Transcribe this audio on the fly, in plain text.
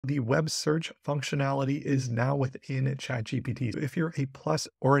The web search functionality is now within ChatGPT. If you're a plus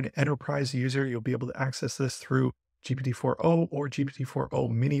or an enterprise user, you'll be able to access this through GPT 4.0 or GPT 4.0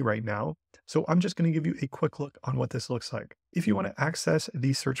 mini right now. So I'm just going to give you a quick look on what this looks like. If you want to access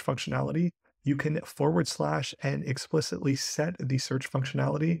the search functionality, you can / and explicitly set the search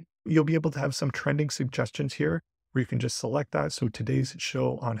functionality. You'll be able to have some trending suggestions here where you can just select that. So today's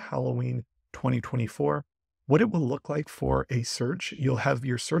show on Halloween 2024. What it will look like for a search, you'll have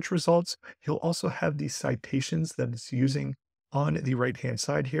your search results. You'll also have the citations that it's using on the right-hand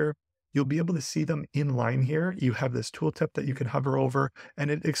side here. You'll be able to see them in line here. You have this tooltip that you can hover over,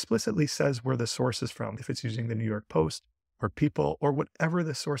 and it explicitly says where the source is from. If it's using the New York Post or People or whatever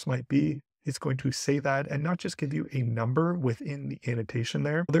the source might be, it's going to say that and not just give you a number within the annotation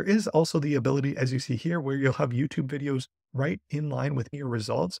there. There is also the ability, as you see here, where you'll have YouTube videos right in line with your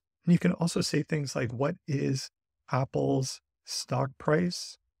results. And you can also say things like, what is Apple's stock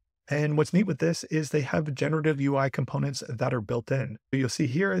price? And what's neat with this is they have generative UI components that are built in. So you'll see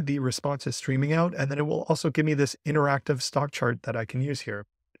here, the response is streaming out, and then it will also give me this interactive stock chart that I can use here.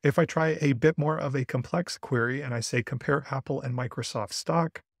 If I try a bit more of a complex query and I say compare Apple and Microsoft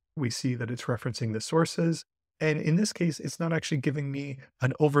stock, we see that it's referencing the sources. And in this case, it's not actually giving me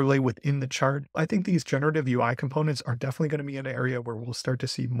an overlay within the chart. I think these generative UI components are definitely going to be an area where we'll start to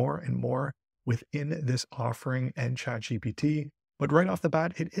see more and more within this offering and ChatGPT. But right off the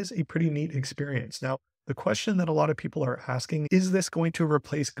bat, it is a pretty neat experience. Now, the question that a lot of people are asking, is this going to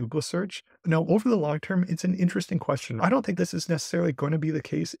replace Google search? Now, over the long term, it's an interesting question. I don't think this is necessarily going to be the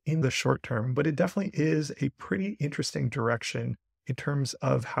case in the short term, but it definitely is a pretty interesting direction in terms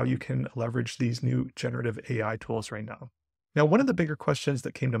of how you can leverage these new generative AI tools right now. Now, one of the bigger questions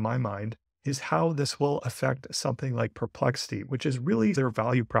that came to my mind is how this will affect something like Perplexity, which is really their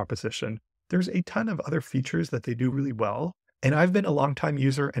value proposition. There's a ton of other features that they do really well. And I've been a longtime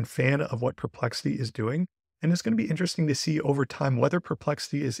user and fan of what Perplexity is doing. And it's going to be interesting to see over time whether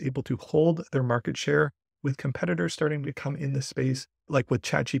Perplexity is able to hold their market share with competitors starting to come in the space, like with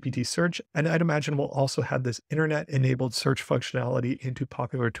ChatGPT search. And I'd imagine we'll also have this internet-enabled search functionality into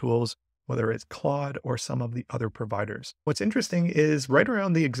popular tools, whether it's Claude or some of the other providers. What's interesting is right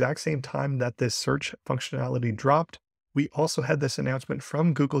around the exact same time that this search functionality dropped, we also had this announcement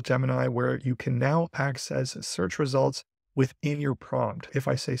from Google Gemini where you can now access search results within your prompt. If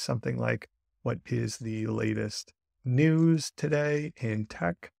I say something like, what is the latest news today in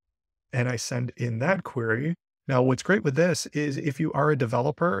tech? And I send in that query. Now, what's great with this is if you are a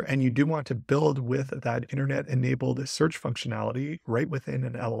developer and you do want to build with that internet-enabled search functionality right within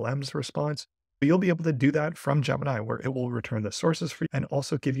an LLM's response, you'll be able to do that from Gemini, where it will return the sources for you and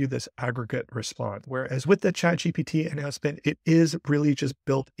also give you this aggregate response. Whereas with the ChatGPT announcement, it is really just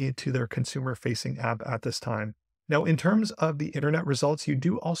built into their consumer-facing app at this time. Now, in terms of the internet results, you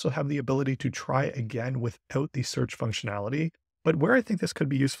do also have the ability to try again without the search functionality. But where I think this could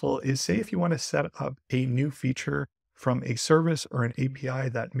be useful is, say, if you want to set up a new feature from a service or an API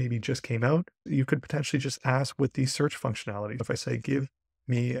that maybe just came out, you could potentially just ask with the search functionality. If I say, give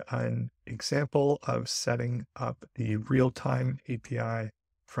me an example of setting up the real-time API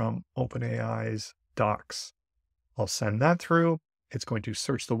from OpenAI's docs, I'll send that through. It's going to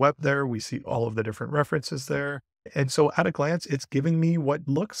search the web there. We see all of the different references there. And so at a glance, it's giving me what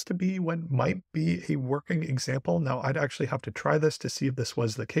looks to be what might be a working example. Now, I'd actually have to try this to see if this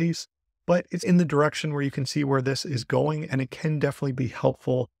was the case, but it's in the direction where you can see where this is going, and it can definitely be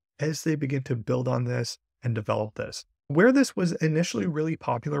helpful as they begin to build on this and develop this. Where this was initially really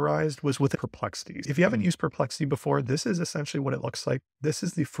popularized was with Perplexity. If you haven't used Perplexity before, this is essentially what it looks like. This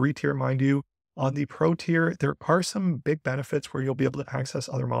is the free tier, mind you. On the pro tier, there are some big benefits where you'll be able to access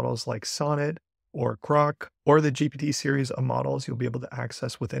other models like Sonnet or Grok or the GPT series of models you'll be able to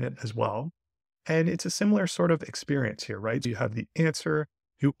access within it as well. And it's a similar sort of experience here, right? You have the answer,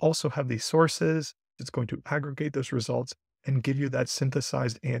 you also have the sources. It's going to aggregate those results and give you that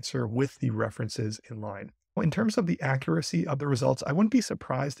synthesized answer with the references in line. In terms of the accuracy of the results, I wouldn't be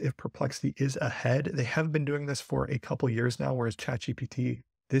surprised if Perplexity is ahead. They have been doing this for a couple years now, whereas ChatGPT,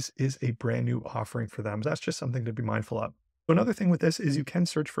 this is a brand new offering for them. That's just something to be mindful of. So another thing with this is you can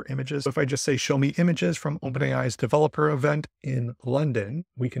search for images. So if I just say, show me images from OpenAI's developer event in London,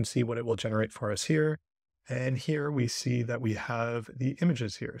 we can see what it will generate for us here. And here we see that we have the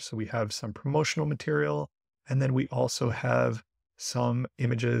images here. So we have some promotional material, and then we also have some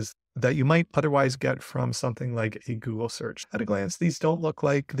images that you might otherwise get from something like a Google search. At a glance, these don't look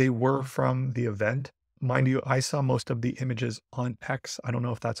like they were from the event. Mind you, I saw most of the images on X. I don't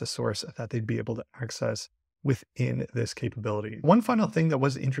know if that's a source that they'd be able to access within this capability. One final thing that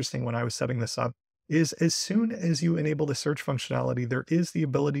was interesting when I was setting this up is as soon as you enable the search functionality, there is the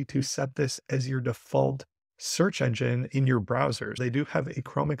ability to set this as your default search engine in your browsers. They do have a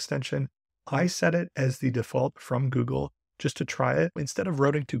Chrome extension. I set it as the default from Google just to try it. Instead of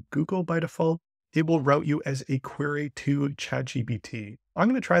routing to Google by default, it will route you as a query to ChatGPT. I'm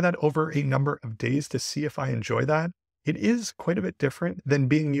going to try that over a number of days to see if I enjoy that. It is quite a bit different than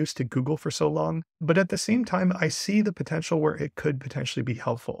being used to Google for so long, but at the same time, I see the potential where it could potentially be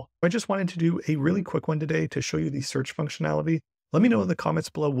helpful. I just wanted to do a really quick one today to show you the search functionality. Let me know in the comments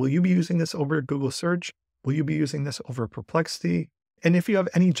below, will you be using this over Google search? Will you be using this over Perplexity? And if you have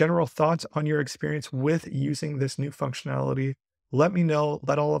any general thoughts on your experience with using this new functionality, let me know.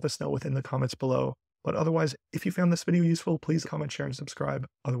 Let all of us know within the comments below. But otherwise, if you found this video useful, please comment, share, and subscribe.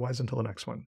 Otherwise, until the next one.